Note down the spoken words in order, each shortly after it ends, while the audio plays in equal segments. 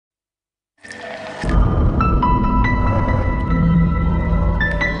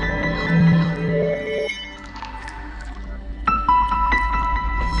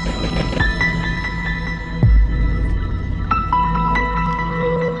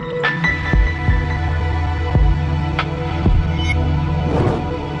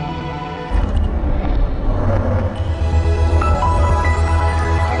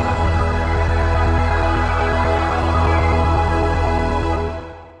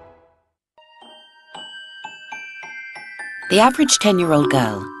The average 10-year-old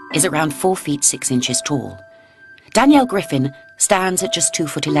girl is around 4 feet 6 inches tall. Danielle Griffin stands at just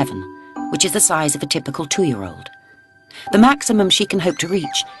 2'11", which is the size of a typical 2-year-old. The maximum she can hope to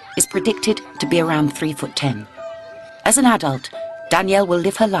reach is predicted to be around 3'10". As an adult, Danielle will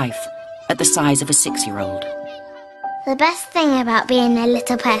live her life at the size of a 6-year-old. The best thing about being a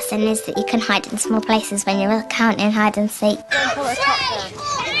little person is that you can hide in small places when you're counting hide and seek.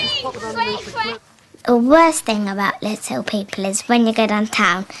 The worst thing about little people is when you go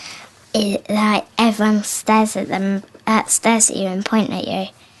downtown, everyone stares at you and point at you.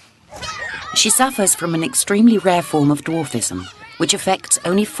 She suffers from an extremely rare form of dwarfism, which affects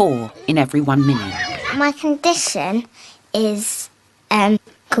only 4 in every 1 million. My condition is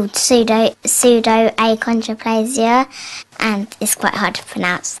called pseudo-achondroplasia, and it's quite hard to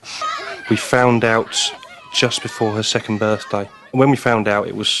pronounce. We found out just before her 2nd birthday. When we found out,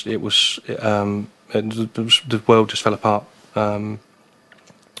 the world just fell apart.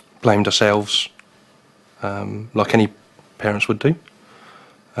 Blamed ourselves, like any parents would do.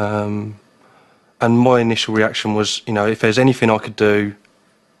 And my initial reaction was, if there's anything I could do,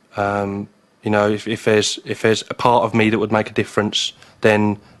 if there's a part of me that would make a difference,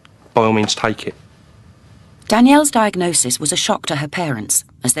 then by all means take it. Danielle's diagnosis was a shock to her parents,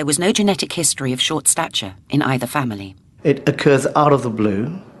 as there was no genetic history of short stature in either family. It occurs out of the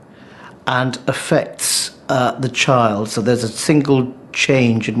blue and affects the child. So there's a single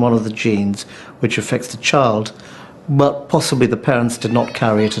change in one of the genes which affects the child, but possibly the parents did not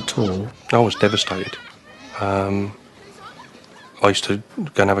carry it at all. I was devastated. I used to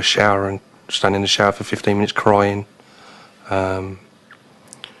go and have a shower and stand in the shower for 15 minutes crying. And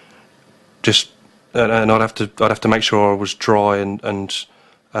I'd have to make sure I was dry and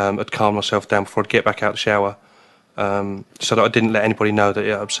I'd calm myself down before I'd get back out of the shower, so that I didn't let anybody know that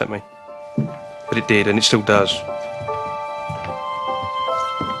it upset me. But it did, and it still does.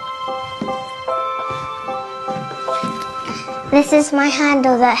 This is my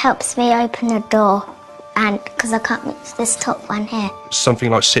handle that helps me open the door, and because I can't reach this top one here.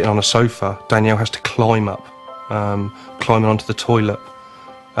 Something like sitting on a sofa, Danielle has to climb up, climbing onto the toilet.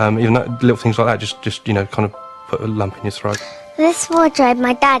 Even that, little things like that, just kind of put a lump in your throat. This wardrobe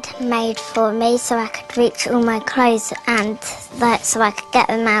my dad made for me so I could reach all my clothes and so I could get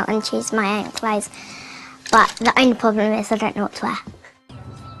them out and choose my own clothes. But the only problem is I don't know what to wear.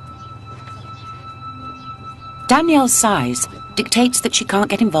 Danielle's size dictates that she can't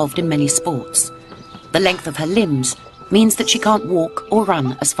get involved in many sports. The length of her limbs means that she can't walk or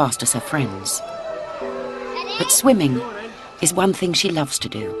run as fast as her friends. But swimming is one thing she loves to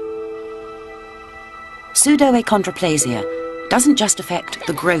do. Pseudo-achondroplasia doesn't just affect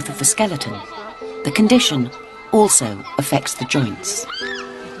the growth of the skeleton. The condition also affects the joints.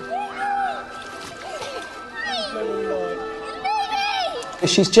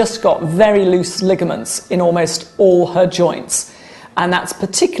 She's just got very loose ligaments in almost all her joints, and that's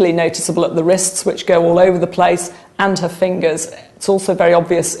particularly noticeable at the wrists, which go all over the place, and her fingers. It's also very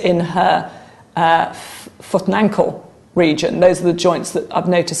obvious in her foot and ankle region. Those are the joints that I've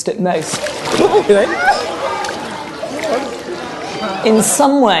noticed it most. In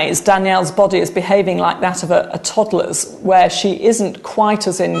some ways, Danielle's body is behaving like that of a toddler's, where she isn't quite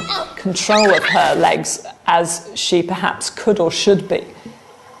as in control of her legs as she perhaps could or should be.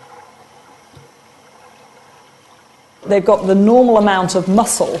 They've got the normal amount of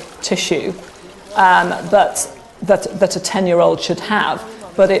muscle tissue that a 10-year-old should have,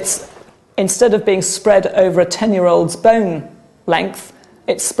 but it's, instead of being spread over a 10-year-old's bone length,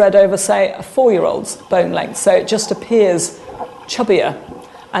 it's spread over, say, a 4-year-old's bone length. So it just appears chubbier,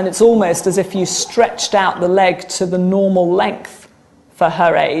 and it's almost as if you stretched out the leg to the normal length for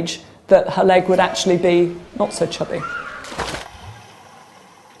her age, that her leg would actually be not so chubby.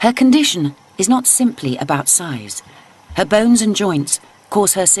 Her condition is not simply about size. Her bones and joints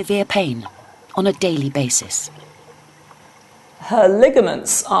cause her severe pain on a daily basis. Her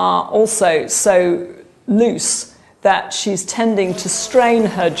ligaments are also so loose that she's tending to strain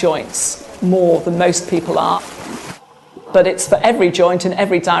her joints more than most people are. But it's for every joint in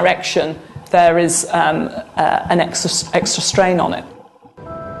every direction, there is an extra strain on it.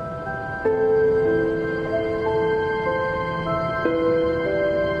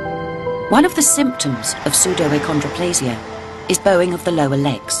 One of the symptoms of pseudoachondroplasia is bowing of the lower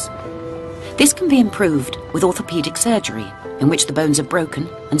legs. This can be improved with orthopedic surgery, in which the bones are broken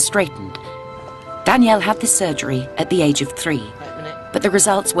and straightened. Danielle had this surgery at the age of 3, but the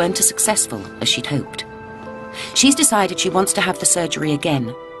results weren't as successful as she'd hoped. She's decided she wants to have the surgery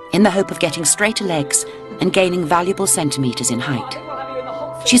again, in the hope of getting straighter legs and gaining valuable centimetres in height.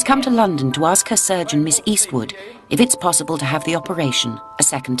 She's come to London to ask her surgeon, Miss Eastwood, if it's possible to have the operation a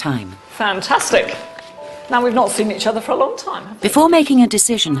second time. Fantastic. Now we've not seen each other for a long time. Before making a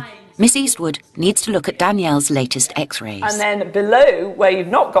decision, Miss Eastwood needs to look at Danielle's latest x-rays. And then below, where you've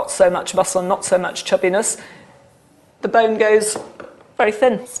not got so much muscle and not so much chubbiness, the bone goes very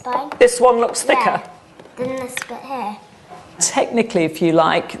thin. This bone? This one looks thicker. Yeah. Then this bit here. Technically, if you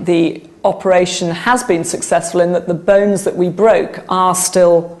like, the operation has been successful in that the bones that we broke are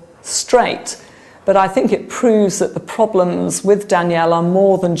still straight. But I think it proves that the problems with Danielle are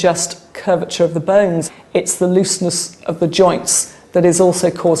more than just curvature of the bones. It's the looseness of the joints that is also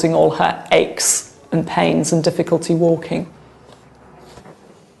causing all her aches and pains and difficulty walking.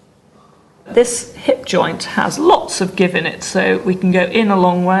 This hip joint has lots of give in it, so we can go in a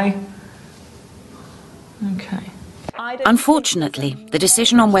long way. Okay. Unfortunately, the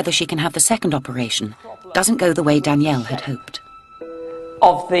decision on whether she can have the second operation doesn't go the way Danielle had hoped.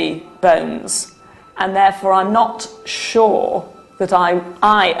 Of the bones, and therefore I'm not sure that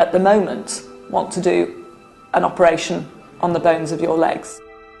I at the moment want to do an operation on the bones of your legs.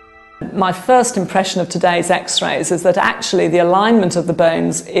 My first impression of today's x-rays is that actually the alignment of the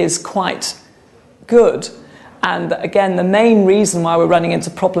bones is quite good. And again, the main reason why we're running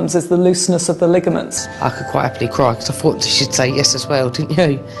into problems is the looseness of the ligaments. I could quite happily cry because I thought she'd say yes as well, didn't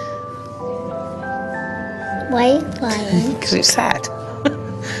you? Why are you crying? Because it's sad.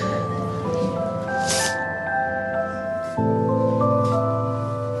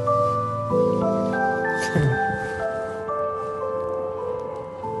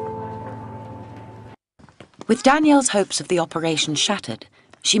 With Danielle's hopes of the operation shattered,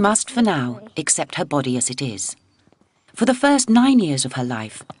 she must, for now, accept her body as it is. For the first 9 years of her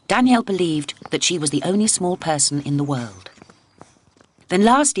life, Danielle believed that she was the only small person in the world. Then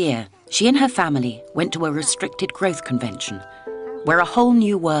last year, she and her family went to a restricted growth convention, where a whole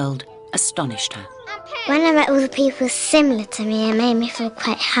new world astonished her. When I met all the people similar to me, it made me feel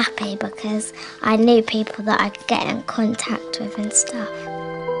quite happy because I knew people that I could get in contact with and stuff.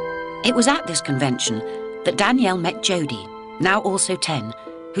 It was at this convention that Danielle met Jodie, now also 10,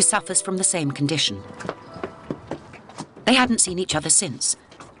 who suffers from the same condition. They hadn't seen each other since,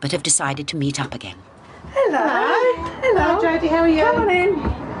 but have decided to meet up again. Hello. Hello, Jodie, how are you? Come on in.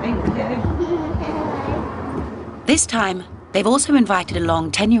 Thank you. This time, they've also invited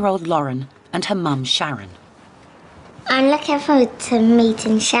along 10-year-old Lauren and her mum, Sharon. I'm looking forward to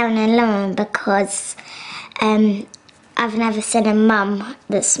meeting Sharon and Lauren because I've never seen a mum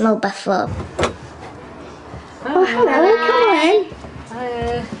that's small before. Oh, hello, come on.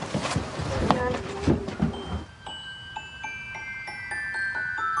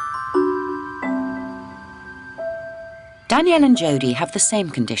 Danielle and Jodie have the same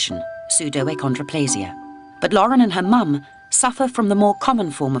condition, pseudoachondroplasia, but Lauren and her mum suffer from the more common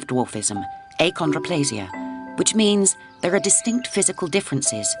form of dwarfism, achondroplasia, which means there are distinct physical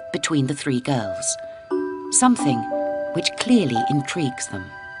differences between the three girls, something which clearly intrigues them.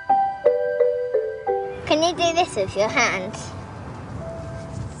 Can you do this with your hand?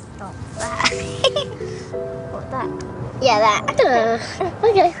 Stop that. What's that? Yeah, that.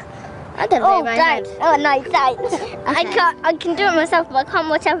 Okay. I don't know my hand. Oh, no, don't. Okay. I can do it myself, but I can't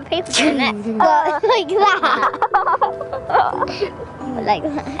watch other people doing it. Like that. Like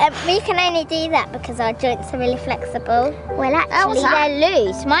that. We can only do that because our joints are really flexible. Well, actually, they're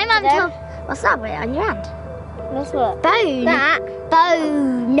loose. My mum told... What's that bit on your hand? What's what? Bone. That.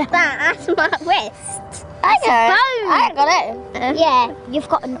 Bone. That's my wrist. I know. Bone. I ain't got it. Yeah, you've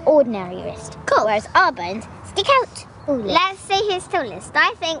got an ordinary wrist. Cool. Whereas our bones stick out. Let's see who's tallest.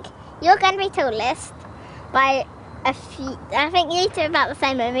 I think you're going to be tallest by a few. I think you two are about the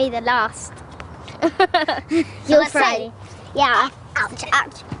same with me, the last. You'll say. Yeah. Ouch,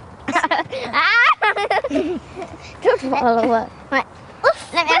 ouch. Just follow it. Right.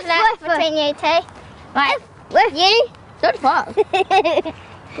 Oof, let me have that between you two. Right. With you. Don't fall.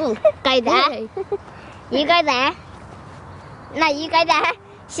 Go there. You go there. No, you go there.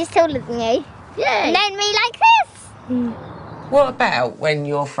 She's taller than you. Yeah. And then me like this. What about when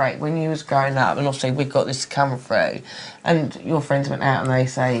you was growing up, and obviously we got this to come through, and your friends went out and they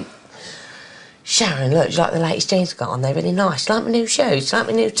say, Sharon, look, you like the latest jeans I've got on? They're really nice. You like my new shoes? You like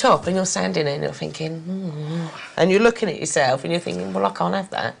my new top? And you're standing there and you're thinking, and you're looking at yourself and you're thinking, well, I can't have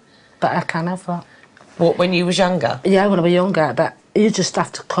that. But I can have that. What, when you was younger? Yeah, when I was younger, but you just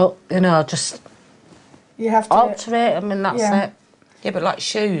have to cut, just You have to alter it, I mean, that's it. Yeah, but like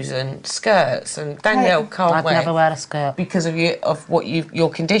shoes and skirts, and Danielle can't I'd never wear a skirt. because of your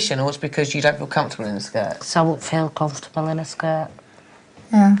condition, or it's because you don't feel comfortable in a skirt? So I wouldn't feel comfortable in a skirt.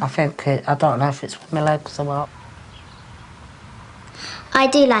 Yeah. I think I don't know if it's with my legs or what. I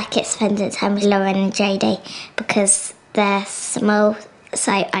do like it spending time with Lauren and JD because they're small,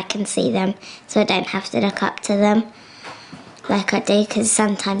 so I can see them, so I don't have to look up to them like I do, because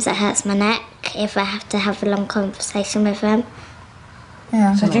sometimes it hurts my neck if I have to have a long conversation with them.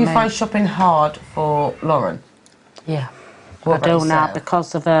 Yeah. So do you find shopping hard for Lauren? Yeah. I do now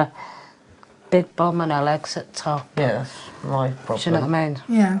because of her big bum and her legs at the top. Yeah, that's my problem. Do you know what I mean?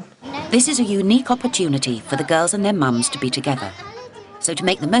 Yeah. This is a unique opportunity for the girls and their mums to be together. So to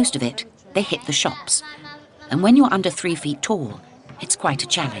make the most of it, they hit the shops. And when you're under 3 feet tall, it's quite a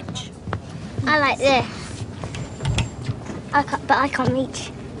challenge. I like this. But I can't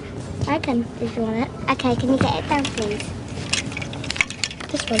reach. I can, if you want it. Okay, can you get it down, please?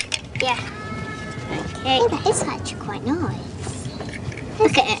 This one? Yeah. Okay. Oh, that is actually quite nice.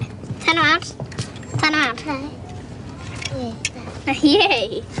 Look at it. Turn around. Turn around. No. Yeah.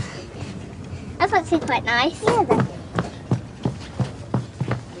 Yay. That's actually quite nice. Yeah, then.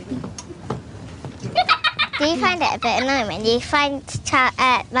 Do you find it a bit annoying when you find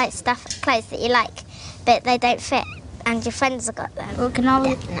like clothes that you like, but they don't fit, and your friends have got them? Well, can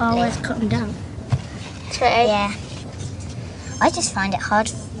I always cut them down? True. Yeah. I just find it hard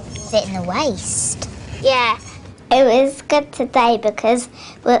fitting the waist. Yeah. It was good today because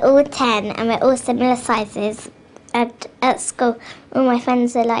we're all 10 and we're all similar sizes. And at school, all my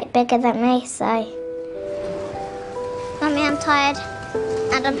friends are like bigger than me, so. Mummy, I'm tired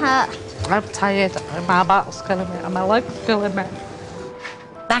and I'm hurt. I'm tired, my back's killing me and my leg's killing me.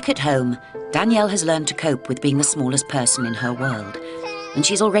 Back at home, Danielle has learned to cope with being the smallest person in her world, and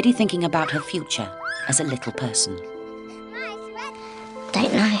she's already thinking about her future as a little person.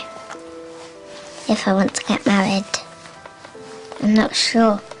 Don't know if I want to get married. I'm not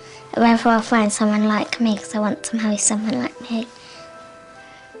sure whether I'll find someone like me, because I want to marry someone like me.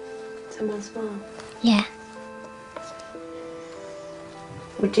 Someone small? Yeah.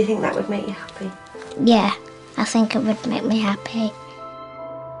 Would you think that would make you happy? Yeah, I think it would make me happy.